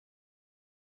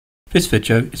This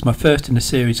video is my first in a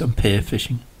series on pier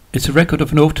fishing. It's a record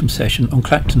of an autumn session on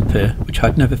Clacton Pier which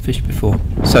I'd never fished before,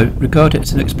 so regard it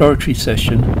as an exploratory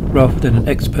session rather than an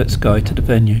expert's guide to the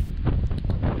venue.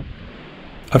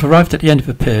 I've arrived at the end of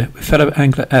the pier with fellow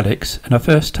angler Alex, and our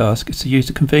first task is to use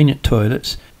the convenient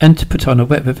toilets and to put on a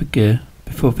wet weather gear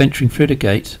before venturing through the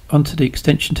gate onto the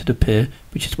extension to the pier,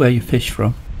 which is where you fish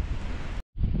from.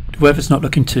 The weather's not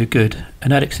looking too good,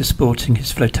 and Alex is sporting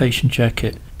his flotation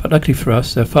jacket, but luckily for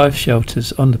us there are 5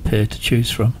 shelters on the pier to choose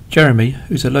from. Jeremy,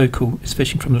 who's a local, is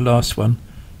fishing from the last one.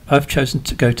 I've chosen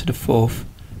to go to the 4th,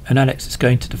 and Alex is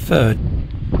going to the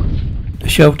 3rd. The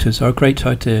shelters are a great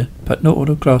idea, but not all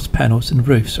the glass panels and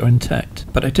roofs are intact,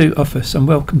 but they do offer some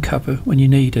welcome cover when you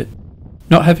need it.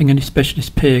 Not having any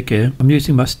specialist pier gear, I'm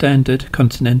using my standard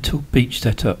continental beach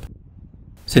setup.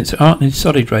 Since there aren't any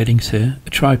solid railings here, a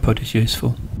tripod is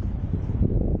useful.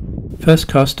 First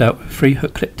cast out with a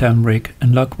 3-hook clip down rig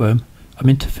and lugworm, I'm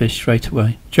into fish straight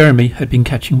away. Jeremy had been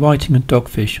catching whiting and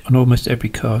dogfish on almost every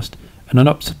cast, and I'm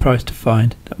not surprised to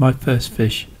find that my first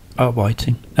fish are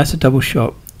whiting. That's a double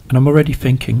shot, and I'm already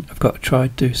thinking I've got to try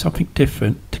to do something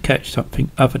different to catch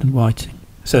something other than whiting.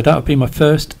 So that'll be my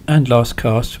first and last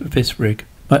cast with this rig.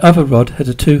 My other rod has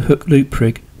a 2-hook loop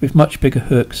rig with much bigger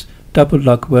hooks, double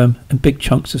lugworm and big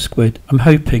chunks of squid. I'm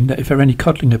hoping that if there are any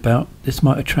codling about, this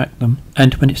might attract them,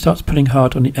 and when it starts pulling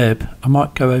hard on the ebb, I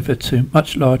might go over to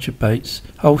much larger baits,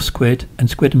 whole squid and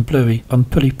squid and bluey on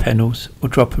pulley pennels or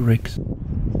dropper rigs.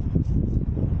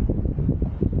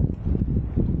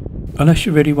 Unless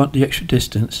you really want the extra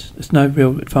distance, there's no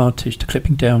real advantage to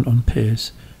clipping down on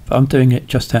piers, but I'm doing it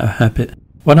just out of habit.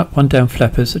 1 up 1 down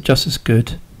flappers are just as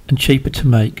good and cheaper to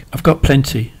make. I've got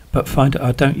plenty, but find that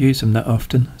I don't use them that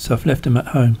often, so I've left them at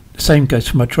home. The same goes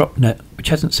for my drop net, which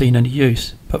hasn't seen any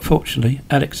use, but fortunately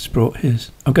Alex has brought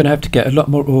his. I'm going to have to get a lot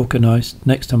more organised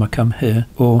next time I come here,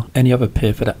 or any other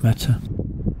pier for that matter.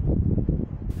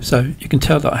 So you can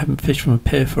tell that I haven't fished from a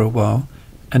pier for a while,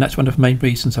 and that's one of the main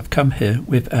reasons I've come here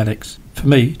with Alex. For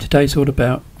me, today's all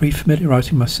about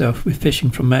refamiliarising myself with fishing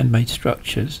from man-made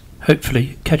structures,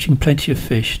 hopefully catching plenty of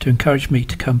fish to encourage me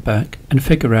to come back and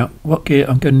figure out what gear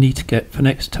I'm going to need to get for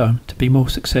next time to be more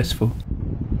successful.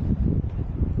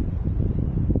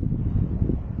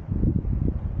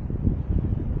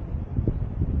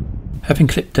 Having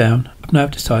clipped down, I've now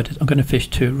decided I'm going to fish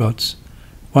 2 rods,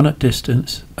 one at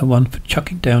distance and one for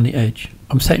chucking down the edge.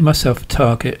 I'm setting myself a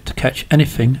target to catch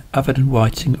anything other than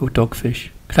whiting or dogfish.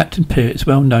 Clacton Pier is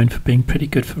well known for being pretty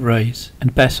good for rays,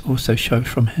 and bass also show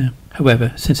from here.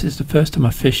 However, since it's the first time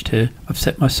I've fished here, I've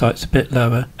set my sights a bit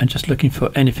lower and just looking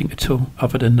for anything at all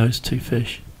other than those 2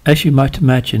 fish. As you might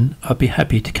imagine, I'd be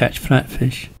happy to catch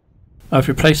flatfish. I've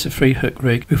replaced the 3-hook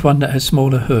rig with one that has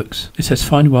smaller hooks. This has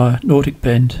fine wire, Nordic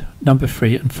bend, number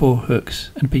 3 and 4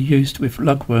 hooks, and be used with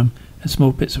lugworm and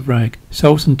small bits of rag.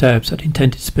 Soles and dabs are the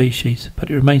intended species, but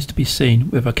it remains to be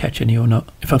seen whether I catch any or not.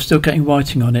 If I'm still getting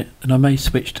whiting on it, then I may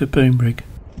switch to a boom rig.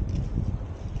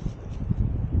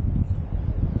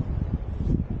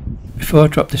 Before I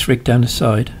drop this rig down the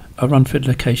side, I'll run through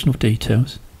the locational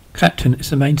details. Clacton is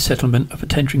the main settlement of the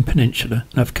Tendring Peninsula,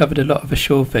 and I've covered a lot of the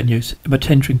shore venues in my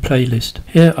Tendring playlist.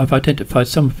 Here I've identified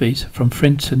some of these from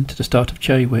Frinton to the start of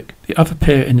Jaywick. The other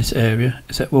pier in this area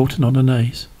is at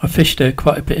Walton-on-Sea. I've fished there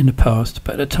quite a bit in the past,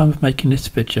 but at the time of making this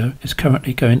video it's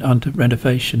currently going under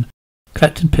renovation.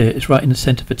 Clacton Pier is right in the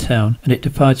centre of the town, and it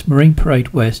divides Marine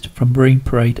Parade West from Marine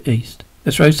Parade East.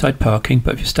 There's roadside parking,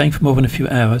 but if you're staying for more than a few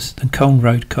hours, then Colne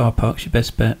Road car park's your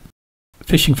best bet.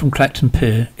 Fishing from Clacton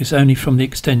Pier is only from the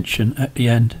extension at the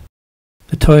end.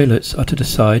 The toilets are to the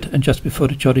side and just before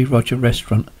the Jolly Roger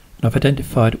restaurant, and I've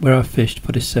identified where I fished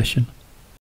for this session.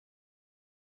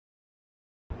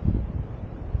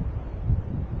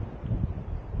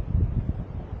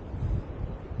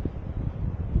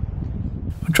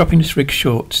 I'm dropping this rig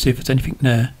short to see if there's anything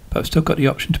there, but I've still got the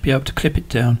option to be able to clip it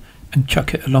down and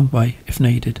chuck it a long way if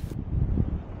needed.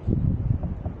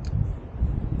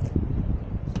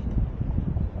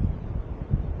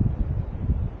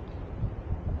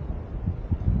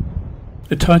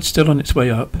 The tide's still on its way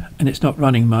up and it's not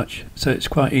running much, so it's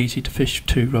quite easy to fish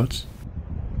 2 rods.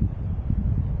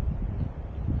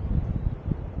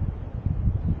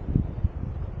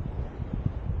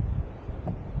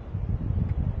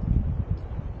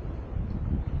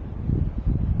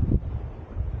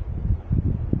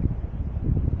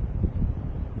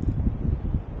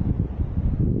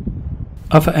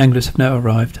 Other anglers have now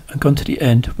arrived and gone to the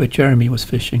end where Jeremy was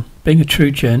fishing. Being a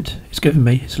true gent, he's given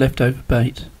me his leftover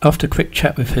bait. After a quick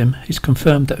chat with him, he's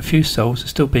confirmed that a few soles are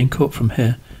still being caught from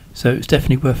here, so it's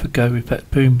definitely worth a go with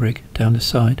that boom rig down the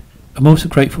side. I'm also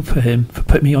grateful for him for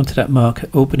putting me onto that mark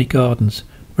at Albany Gardens,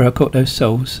 where I caught those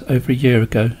soles over a year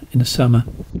ago in the summer.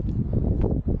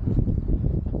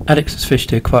 Alex has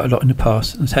fished here quite a lot in the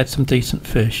past and has had some decent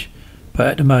fish, but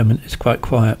at the moment it's quite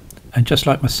quiet, and just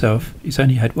like myself, he's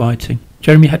only had whiting.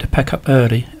 Jeremy had to pack up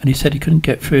early, and he said he couldn't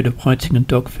get through the whiting and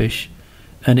dogfish,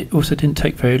 and it also didn't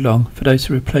take very long for those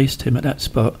who replaced him at that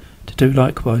spot to do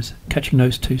likewise, catching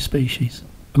those two species.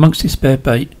 Amongst his spare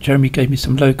bait, Jeremy gave me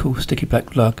some local sticky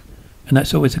black lug, and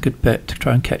that's always a good bet to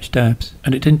try and catch dabs,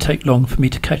 and it didn't take long for me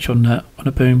to catch on that on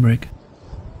a boom rig.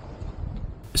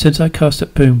 Since I cast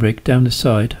that boom rig down the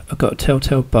side, I got a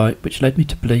telltale bite which led me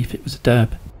to believe it was a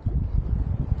dab.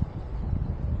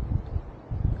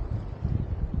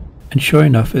 And sure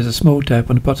enough, there's a small dab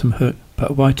on the bottom hook,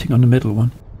 but a whiting on the middle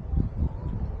one.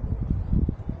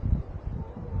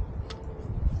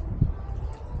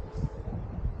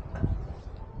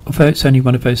 Although it's only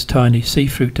one of those tiny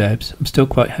see-through dabs, I'm still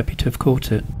quite happy to have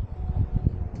caught it.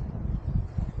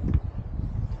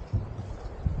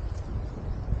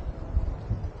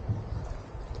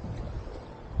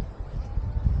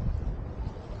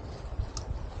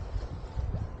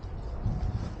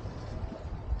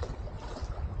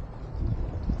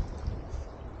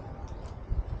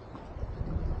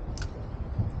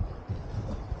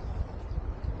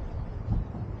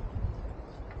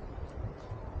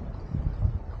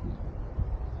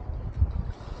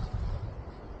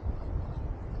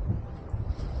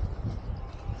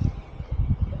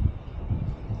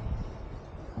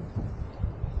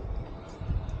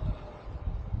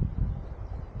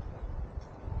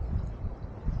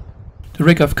 The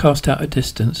rig I've cast out a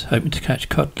distance, hoping to catch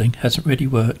codling, hasn't really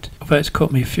worked. Although it's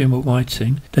caught me a few more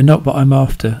whiting, they're not what I'm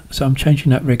after, so I'm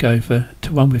changing that rig over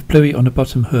to one with bluey on the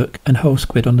bottom hook and whole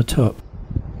squid on the top.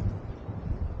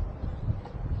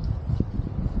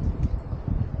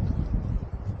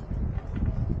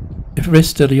 If there is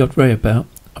still the odd ray about,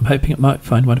 I'm hoping it might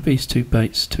find one of these two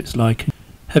baits to its liking.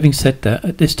 Having said that,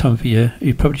 at this time of year,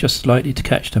 you're probably just likely to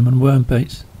catch them on worm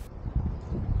baits.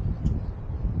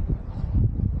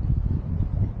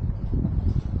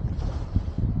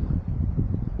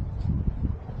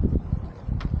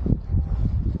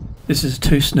 This is a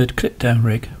 2-snood clip down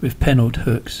rig with pennelled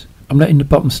hooks. I'm letting the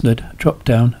bottom snood drop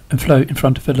down and float in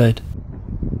front of the lead.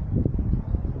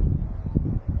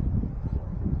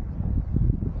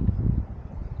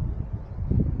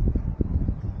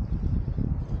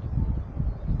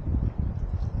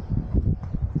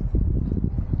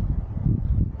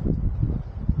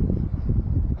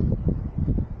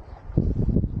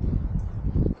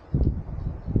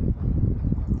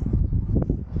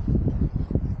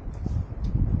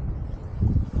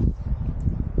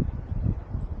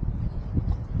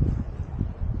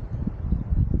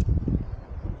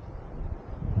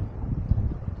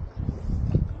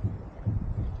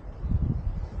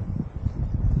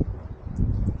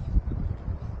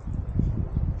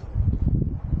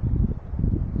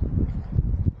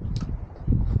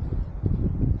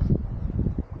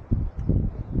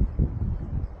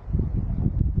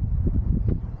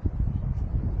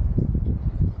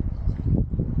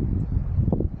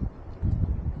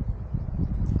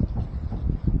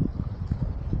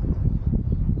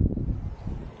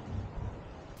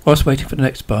 Whilst waiting for the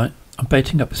next bite, I'm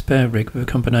baiting up a spare rig with a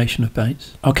combination of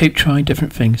baits. I'll keep trying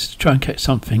different things to try and catch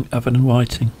something other than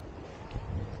whiting.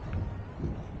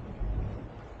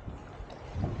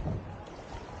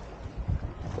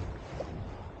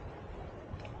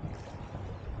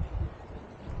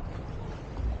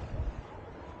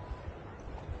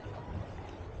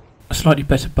 A slightly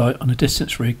better bite on a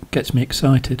distance rig gets me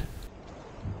excited.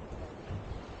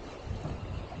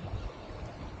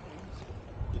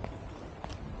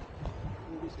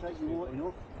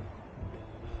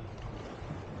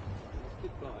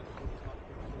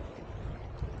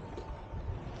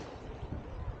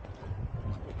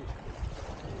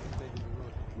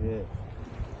 Yeah.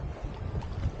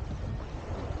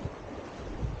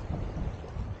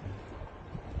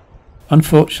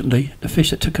 Unfortunately, the fish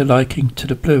that took a liking to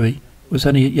the bluey was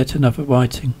only yet another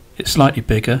whiting. It's slightly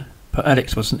bigger, but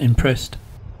Alex wasn't impressed.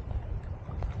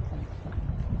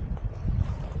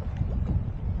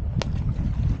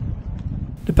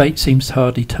 The bait seems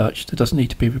hardly touched and doesn't need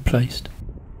to be replaced.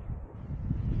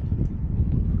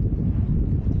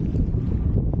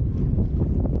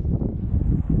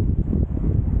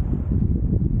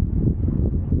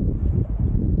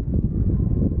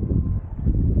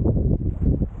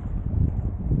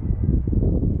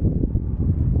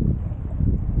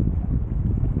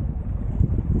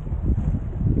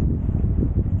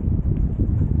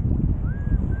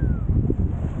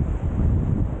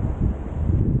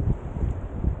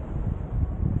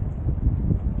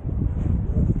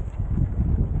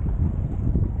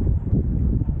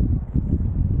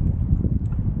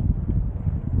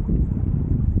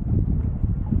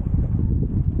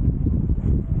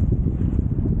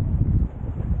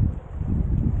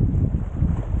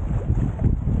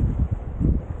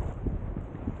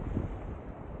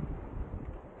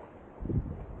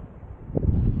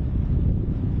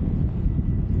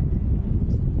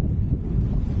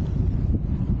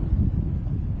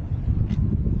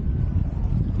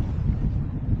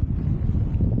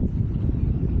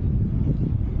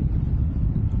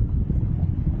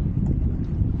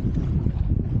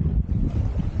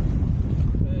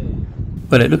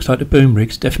 Well, it looks like the boom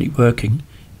rig's definitely working.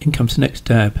 In comes the next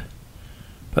dab.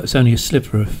 But it's only a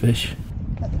sliver of fish.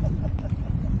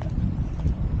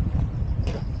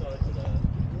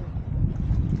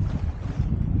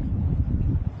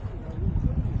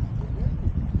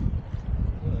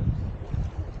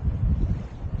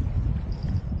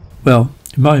 Well,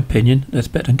 in my opinion, that's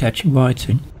better than catching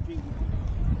whiting.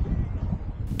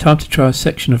 Time to try a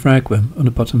section of ragworm on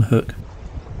the bottom hook.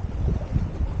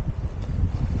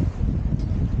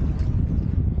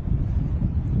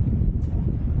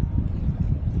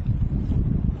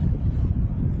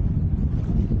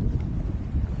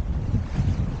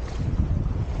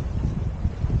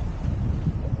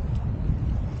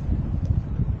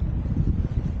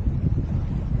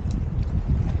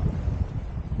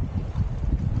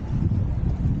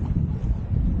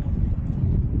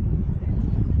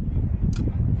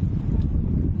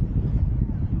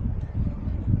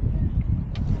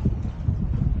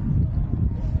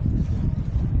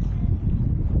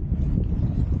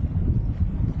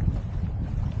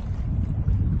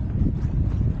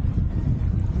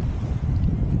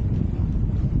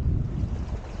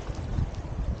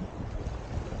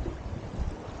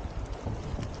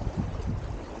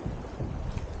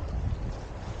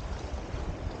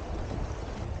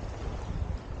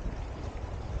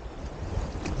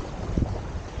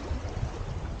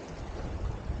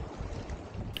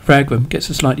 Ragworm gets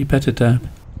a slightly better dab.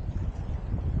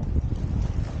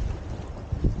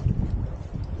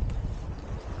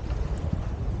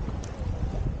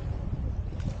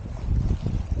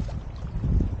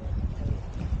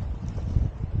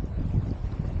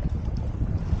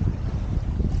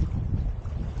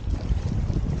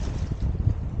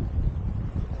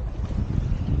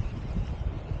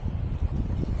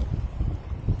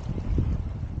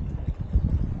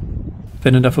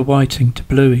 Then another whiting to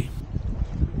bluey.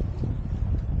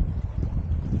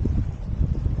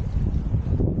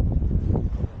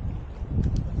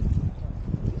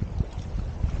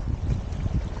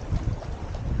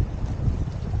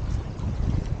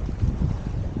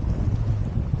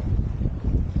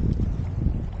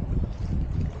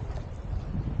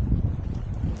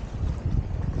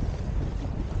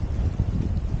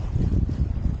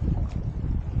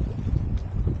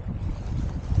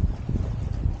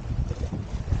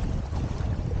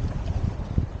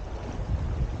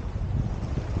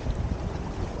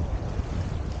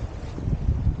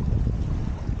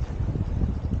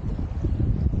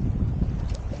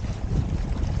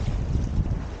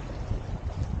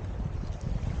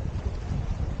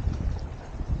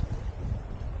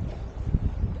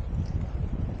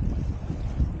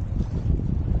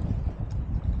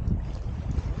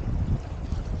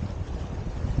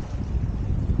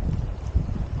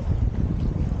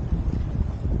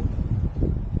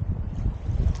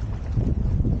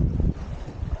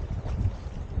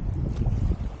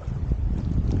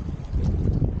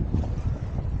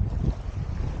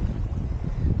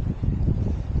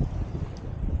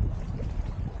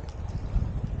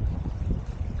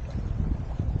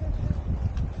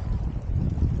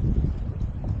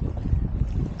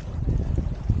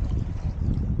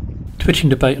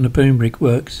 Twitching the bait on a boom rig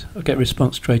works. I get a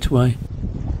response straight away.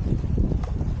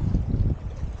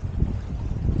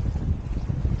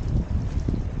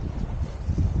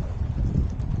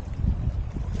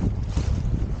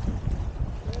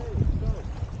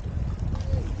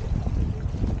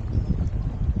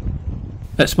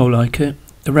 That's more like it.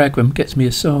 The ragworm gets me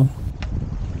a sole.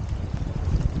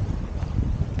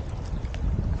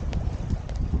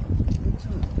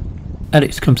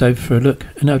 Alex comes over for a look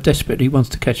and now desperately wants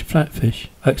to catch a flatfish.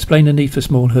 I explain the need for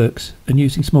small hooks and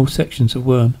using small sections of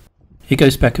worm. He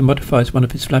goes back and modifies one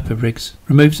of his flapper rigs,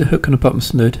 removes the hook on the bottom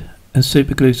snood and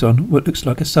super glues on what looks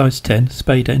like a size 10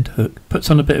 spade end hook, puts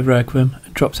on a bit of ragworm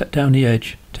and drops that down the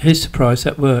edge. To his surprise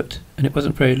that worked, and it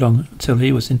wasn't very long until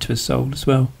he was into a sole as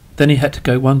well. Then he had to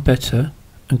go one better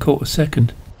and caught a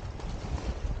second.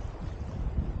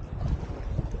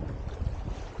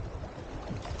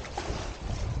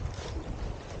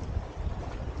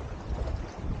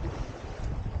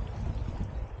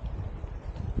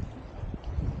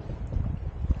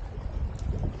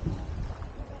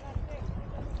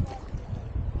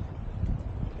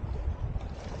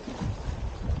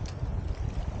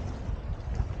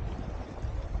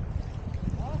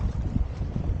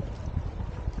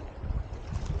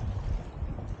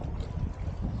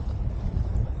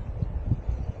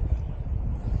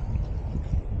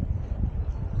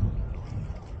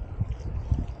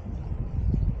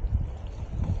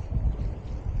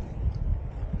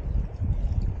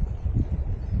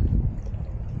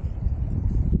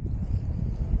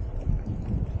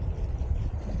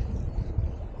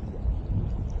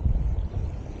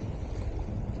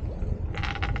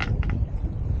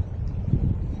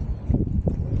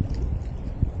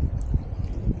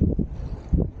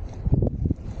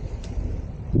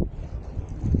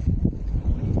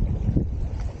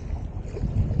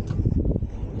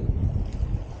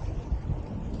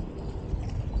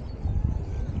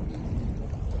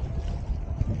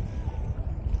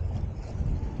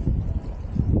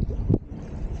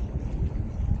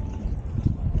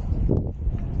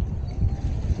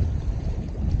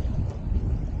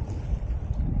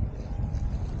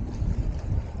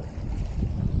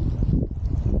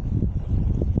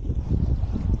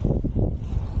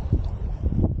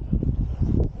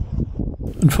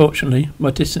 Unfortunately,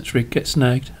 my distance rig gets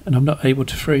snagged and I'm not able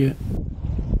to free it.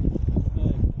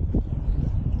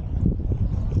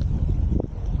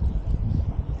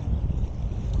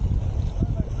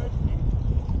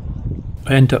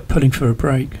 I end up pulling for a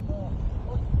break.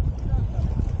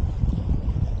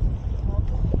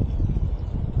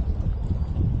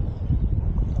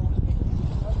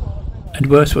 And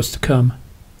worse was to come.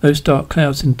 Those dark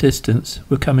clouds in the distance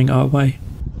were coming our way.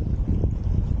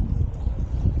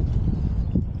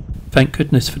 Thank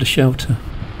goodness for the shelter.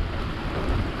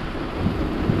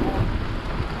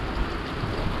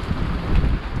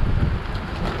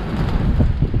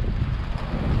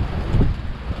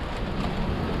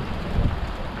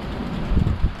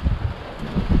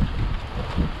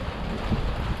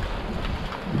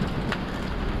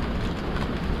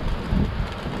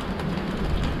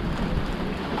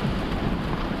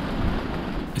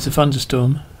 It's a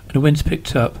thunderstorm and the wind's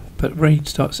picked up, but rain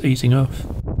starts easing off.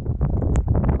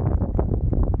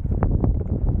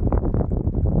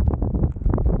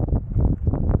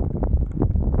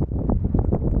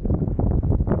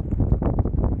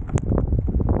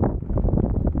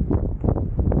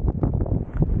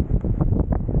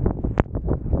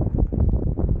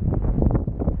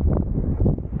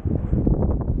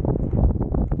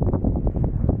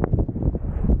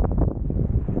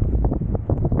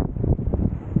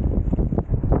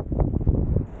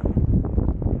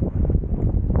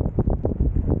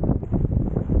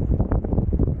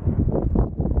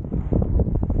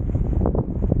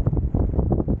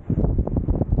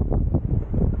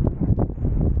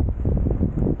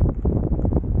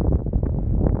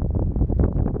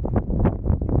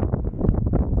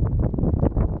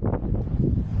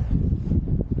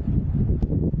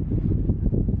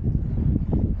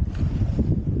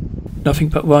 Nothing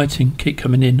but whiting keep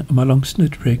coming in on my long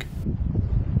snood rig.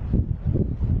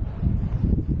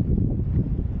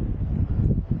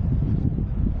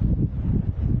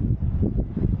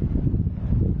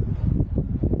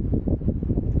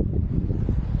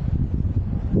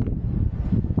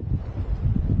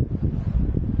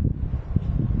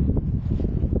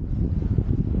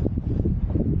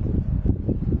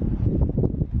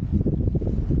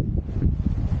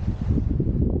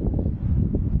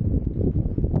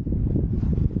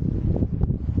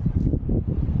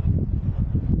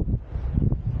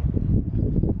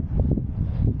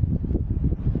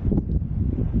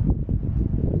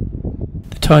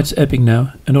 The tide's ebbing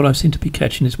now, and all I seem to be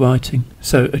catching is whiting,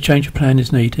 so a change of plan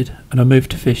is needed, and I move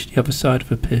to fish the other side of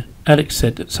the pier. Alex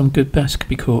said that some good bass could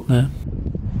be caught there.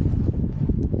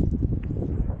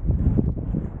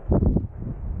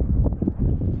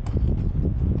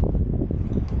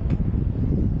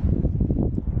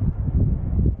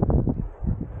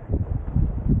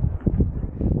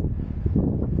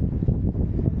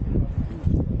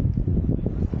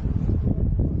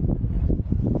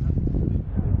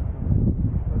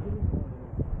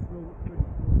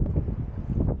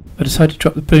 I decided to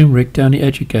drop the boom rig down the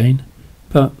edge again,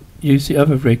 but use the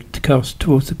other rig to cast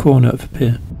towards the corner of the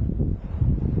pier.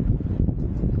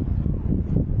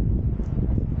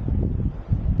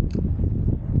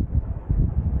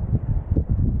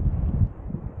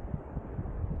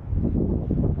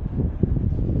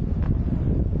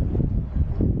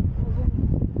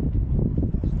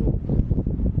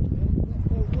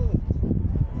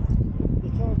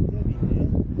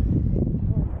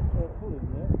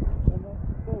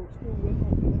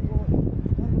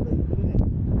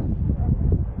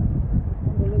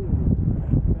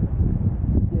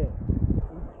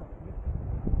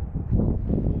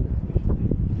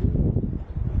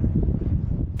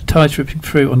 The tide's ripping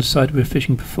through on the side we were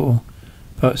fishing before,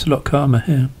 but it's a lot calmer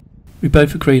here. We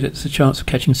both agree that there's a chance of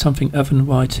catching something other than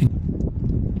whiting.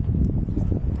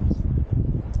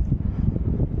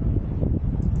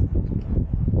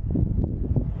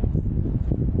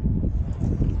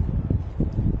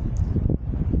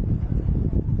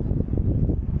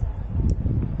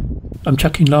 I'm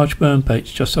chucking large worm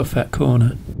baits just off that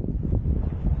corner.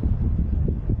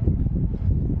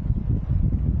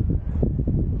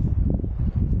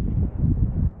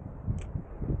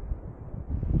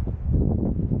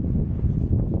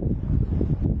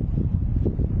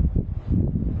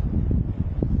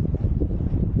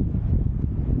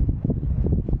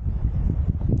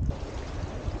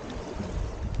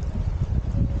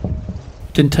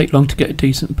 Didn't take long to get a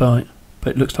decent bite,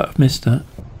 but it looks like I've missed that.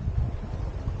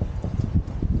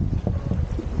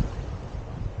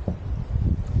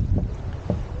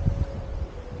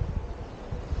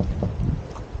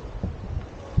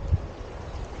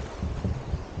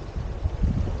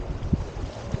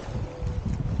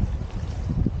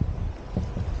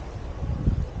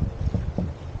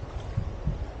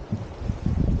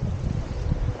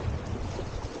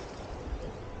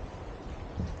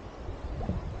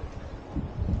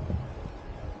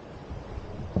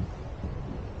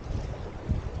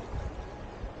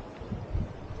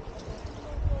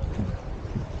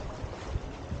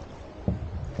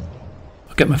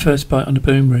 I get my first bite on the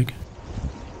boom rig.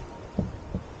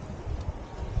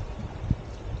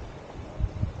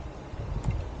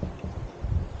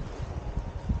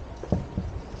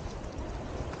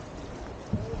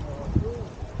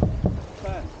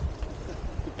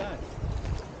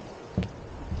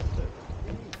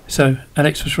 So,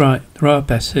 Alex was right, there are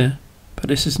bass here, but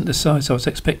this isn't the size I was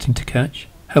expecting to catch.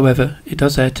 However, it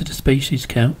does add to the species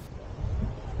count.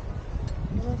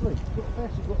 Lovely, got a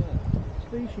bass, you've got a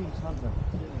species hunter.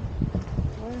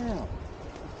 Wow.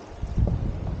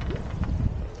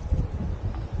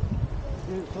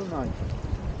 Beautiful night.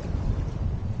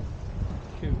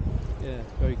 Cute, yeah,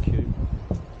 very cute.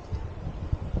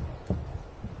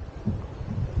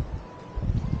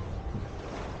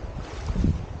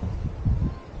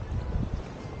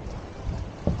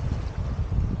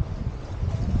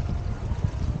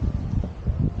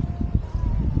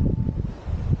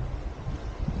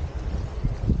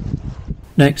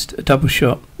 Next, a double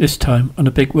shot, this time on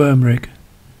a big worm rig.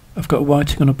 I've got a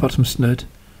whiting on the bottom snood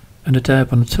and a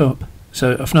dab on the top,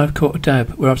 so I've now caught a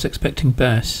dab where I was expecting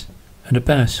bass and a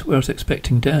bass where I was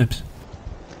expecting dabs.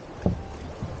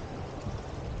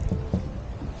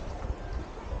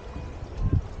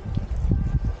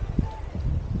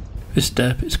 This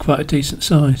dab is quite a decent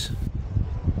size.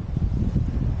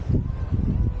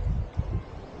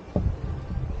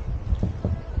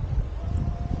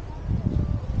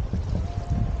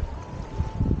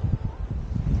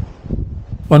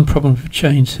 One problem with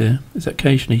chains here is that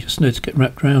occasionally your snoods get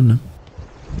wrapped around them.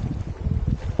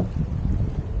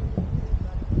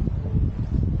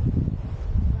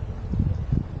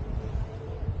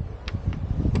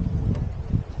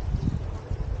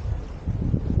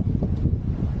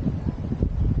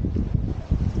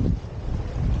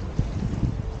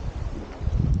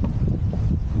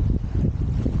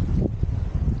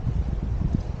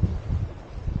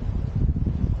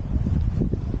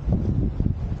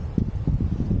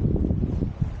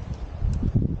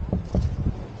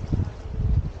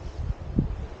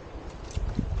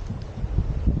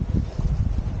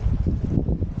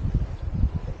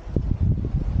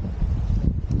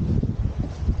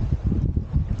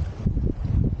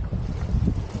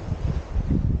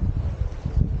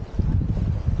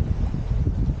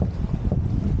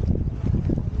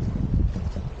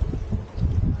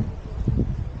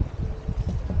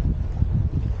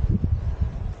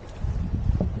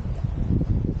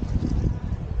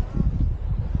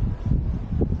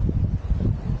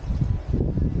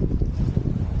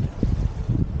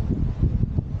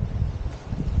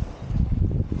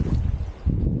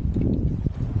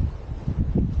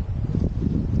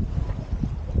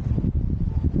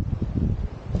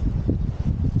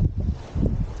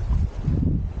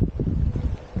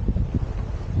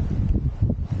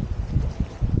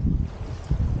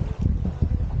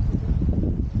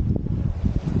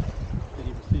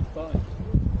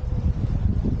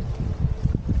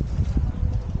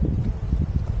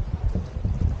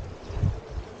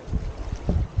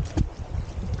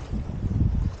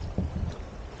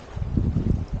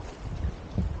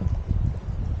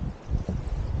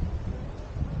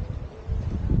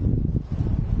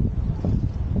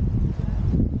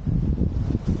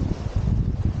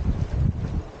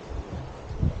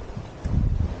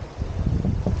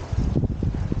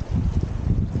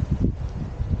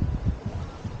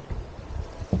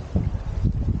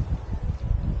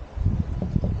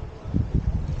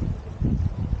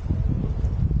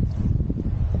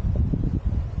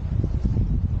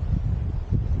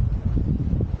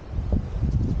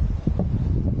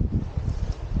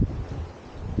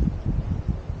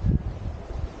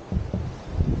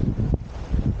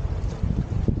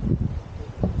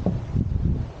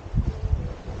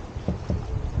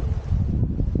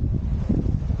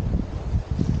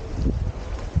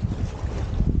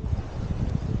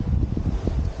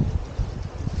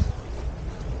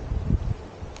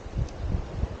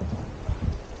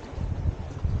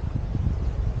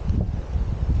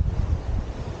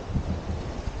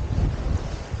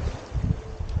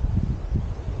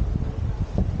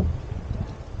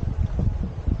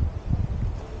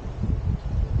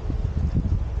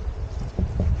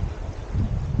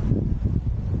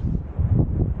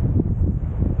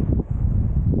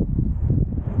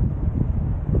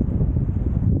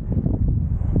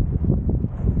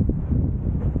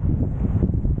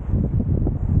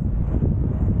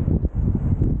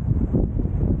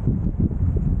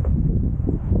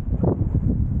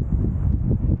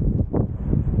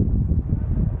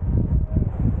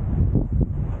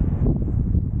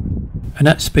 And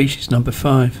that's species number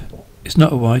 5. It's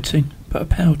not a whiting, but a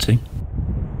pouting.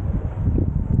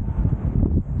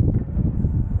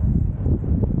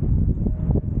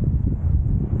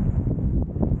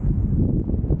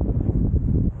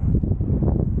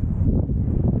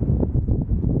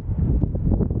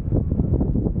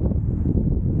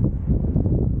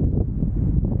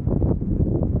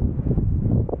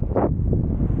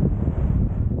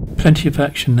 Plenty of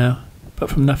action now,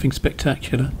 but from nothing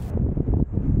spectacular.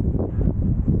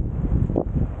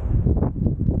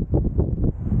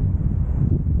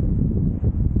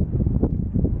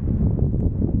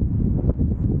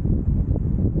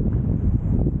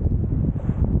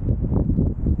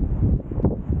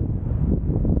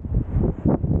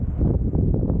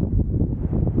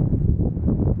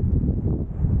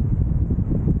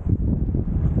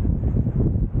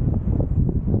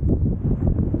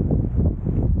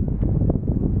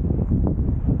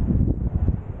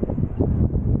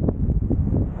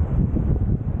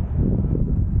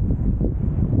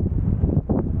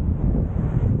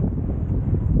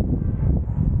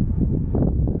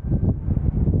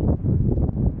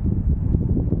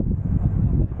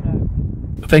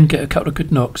 Then get a couple of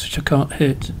good knocks which I can't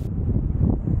hit.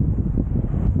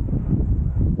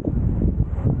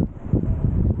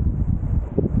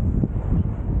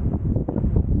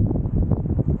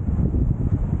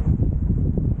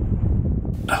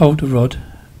 I hold the rod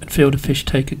and feel the fish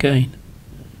take again.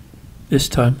 This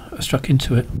time I struck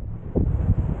into it.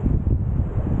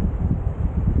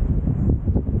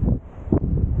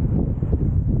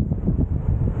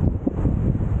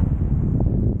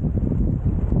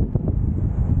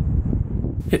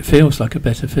 It feels like a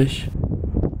better fish.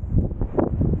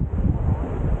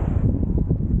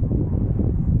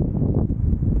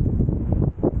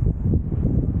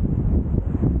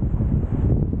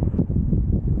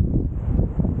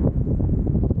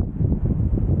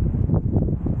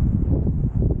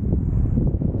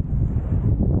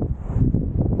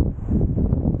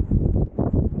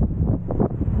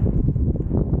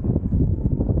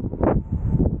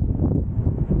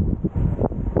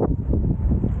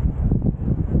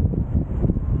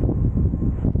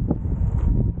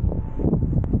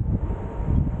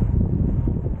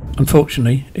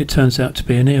 Unfortunately, it turns out to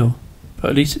be an eel, but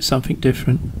at least it's something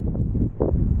different.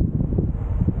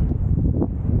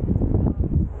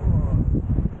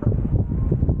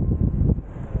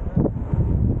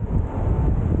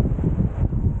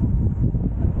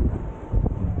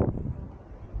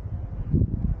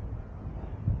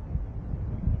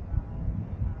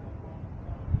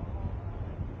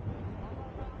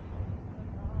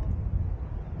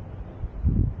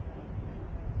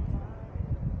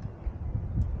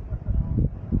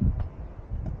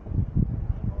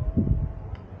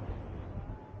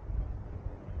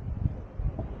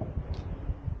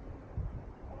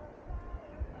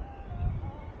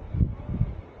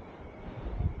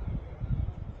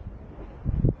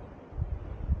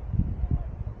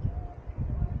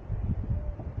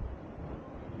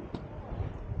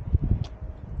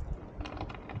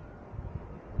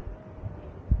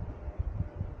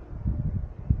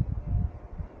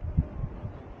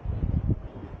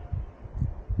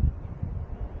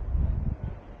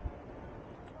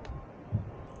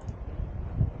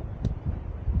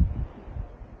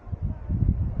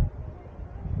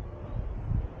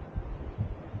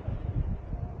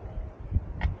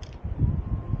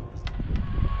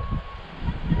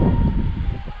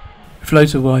 With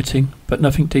loads of whiting, but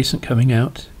nothing decent coming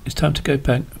out, it's time to go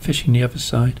back fishing the other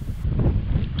side.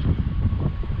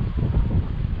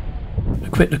 A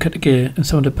quick look at the gear and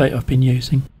some of the bait I've been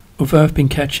using. Although I've been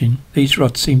catching, these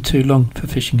rods seem too long for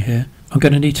fishing here. I'm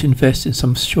going to need to invest in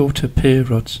some shorter pier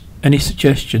rods. Any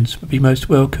suggestions would be most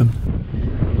welcome.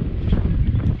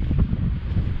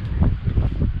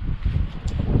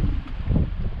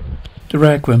 The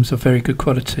ragworms are very good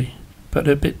quality, but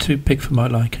they're a bit too big for my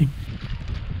liking.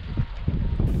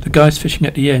 The guys fishing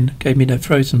at the end gave me their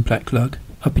frozen black lug.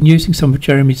 I've been using some of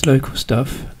Jeremy's local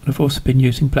stuff, and I've also been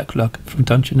using black lug from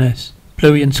Dungeness.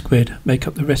 Bluey and squid make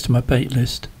up the rest of my bait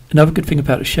list. Another good thing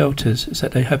about the shelters is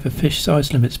that they have a fish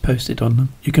size limits posted on them.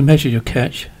 You can measure your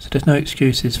catch, so there's no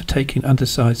excuses for taking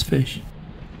undersized fish.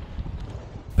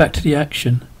 Back to the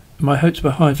action. My hopes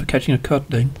were high for catching a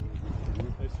codling.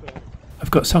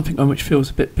 I've got something on which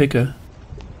feels a bit bigger.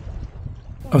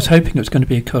 I was hoping it was going to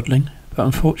be a codling, but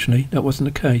unfortunately that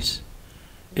wasn't the case.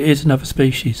 It is another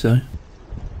species though.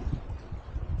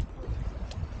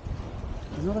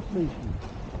 Another species.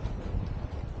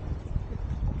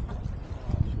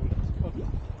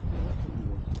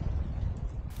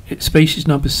 It's species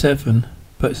number 7,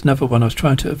 but it's another one I was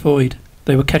trying to avoid.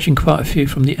 They were catching quite a few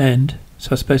from the end, so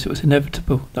I suppose it was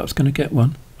inevitable that I was going to get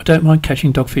one. I don't mind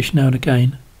catching dogfish now and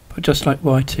again, but just like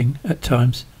whiting, at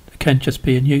times, they can just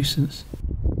be a nuisance.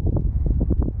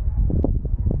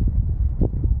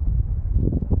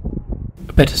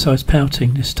 A better sized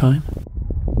pouting this time.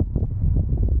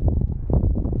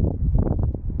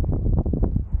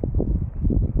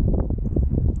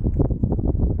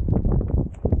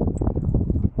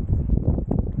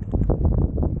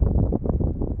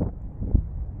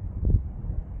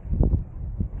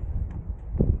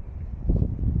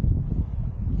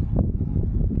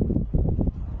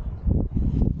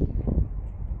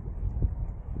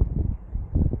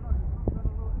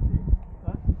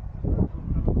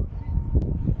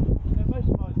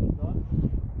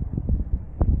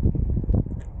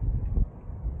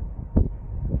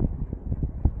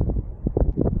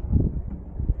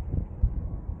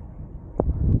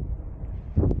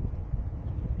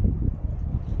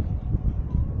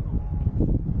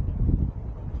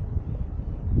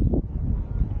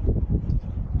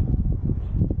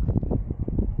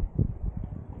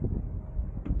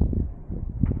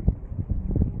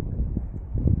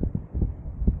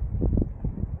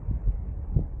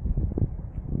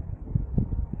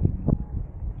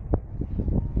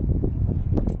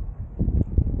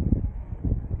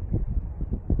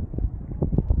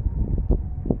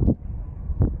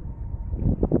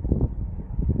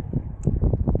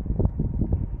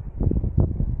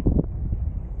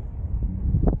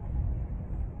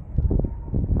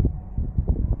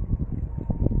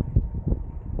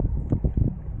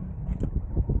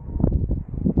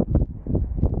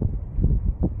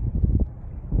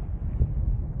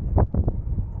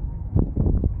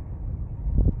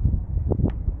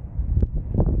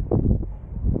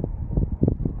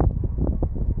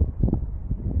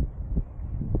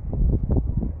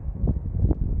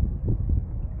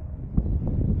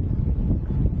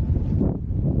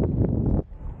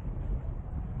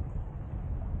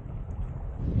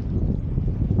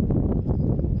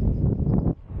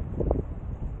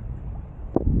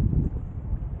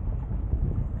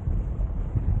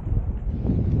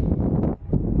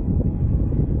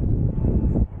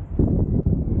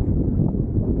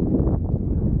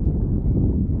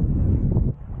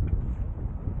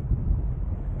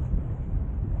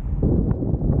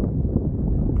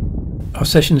 Our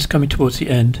session is coming towards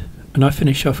the end, and I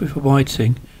finish off with a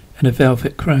whiting and a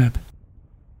velvet crab.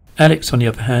 Alex, on the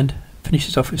other hand,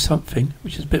 finishes off with something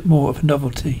which is a bit more of a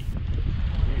novelty.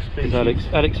 Alex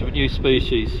of a new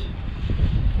species.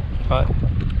 Right.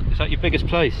 Is that your biggest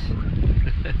place?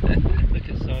 Look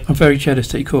at size. I'm very jealous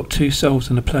that he caught 2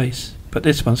 soles in a place, but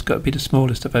this one's got to be the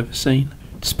smallest I've ever seen.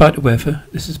 Despite the weather,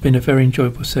 this has been a very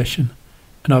enjoyable session,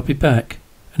 and I'll be back,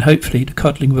 and hopefully the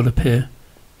codling will appear,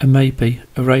 and maybe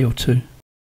a ray or 2.